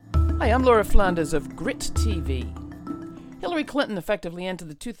Hi, I'm Laura Flanders of GRITtv. Hillary Clinton effectively entered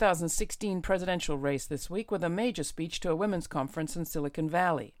the 2016 presidential race this week with a major speech to a women's conference in Silicon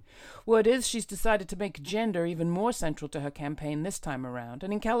Valley. Word is she's decided to make gender even more central to her campaign this time around,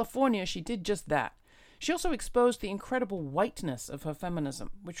 and in California she did just that. She also exposed the incredible whiteness of her feminism,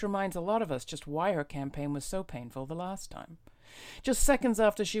 which reminds a lot of us just why her campaign was so painful the last time. Just seconds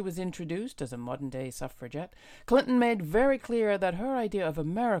after she was introduced as a modern-day suffragette, Clinton made very clear that her idea of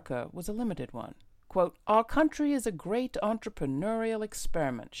America was a limited one. Quote, "Our country is a great entrepreneurial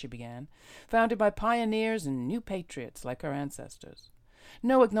experiment," she began, founded by pioneers and new patriots like our ancestors.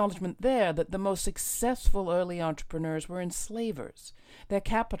 No acknowledgement there that the most successful early entrepreneurs were enslavers. Their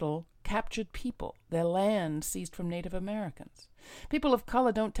capital captured people, their land seized from Native Americans. People of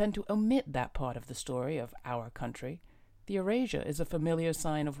color don't tend to omit that part of the story of our country. The erasure is a familiar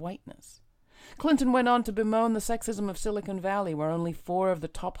sign of whiteness. Clinton went on to bemoan the sexism of Silicon Valley, where only 4 of the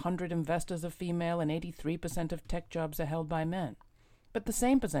top 100 investors are female and 83% of tech jobs are held by men. But the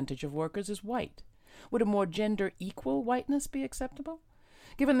same percentage of workers is white. Would a more gender-equal whiteness be acceptable?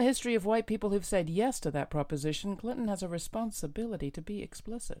 Given the history of white people who've said yes to that proposition, Clinton has a responsibility to be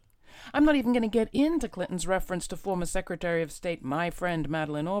explicit. I'm not even going to get into Clinton's reference to former Secretary of State, my friend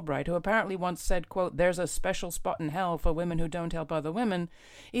Madeline Albright, who apparently once said, quote, "There's a special spot in hell for women who don't help other women,"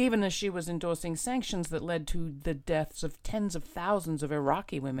 even as she was endorsing sanctions that led to the deaths of tens of thousands of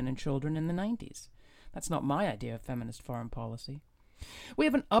Iraqi women and children in the 90s. That's not my idea of feminist foreign policy. We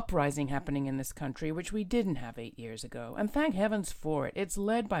have an uprising happening in this country, which we didn't have 8 years ago, and thank heavens for it. It's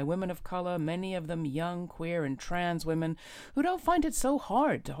led by women of color, many of them young, queer, and trans women who don't find it so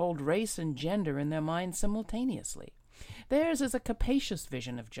hard to hold race and gender in their minds simultaneously. Theirs is a capacious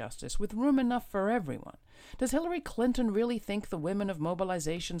vision of justice, with room enough for everyone. Does Hillary Clinton really think the women of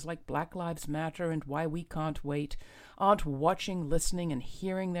mobilizations like Black Lives Matter and Why We Can't Wait aren't watching, listening, and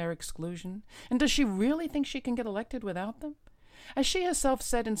hearing their exclusion? And does she really think she can get elected without them? As she herself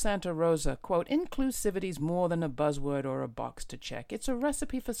said in Santa Rosa, quote, "Inclusivity's more than a buzzword or a box to check. It's a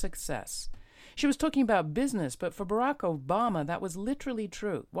recipe for success." She was talking about business, but for Barack Obama, that was literally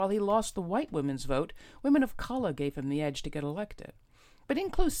true. While he lost the white women's vote, women of color gave him the edge to get elected. But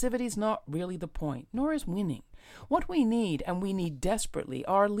inclusivity's not really the point, nor is winning. What we need, and we need desperately,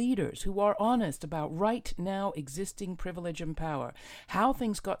 are leaders who are honest about right now existing privilege and power, how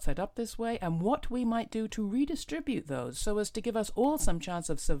things got set up this way, and what we might do to redistribute those so as to give us all some chance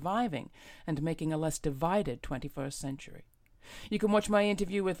of surviving and making a less divided 21st century. You can watch my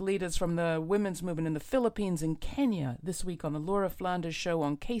interview with leaders from the women's movement in the Philippines and Kenya this week on the Laura Flanders Show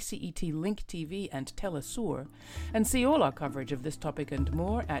on KCET, Link TV, and TeleSur, and see all our coverage of this topic and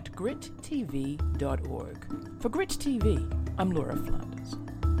more at GRITtv.org. For GRITtv, I'm Laura Flanders.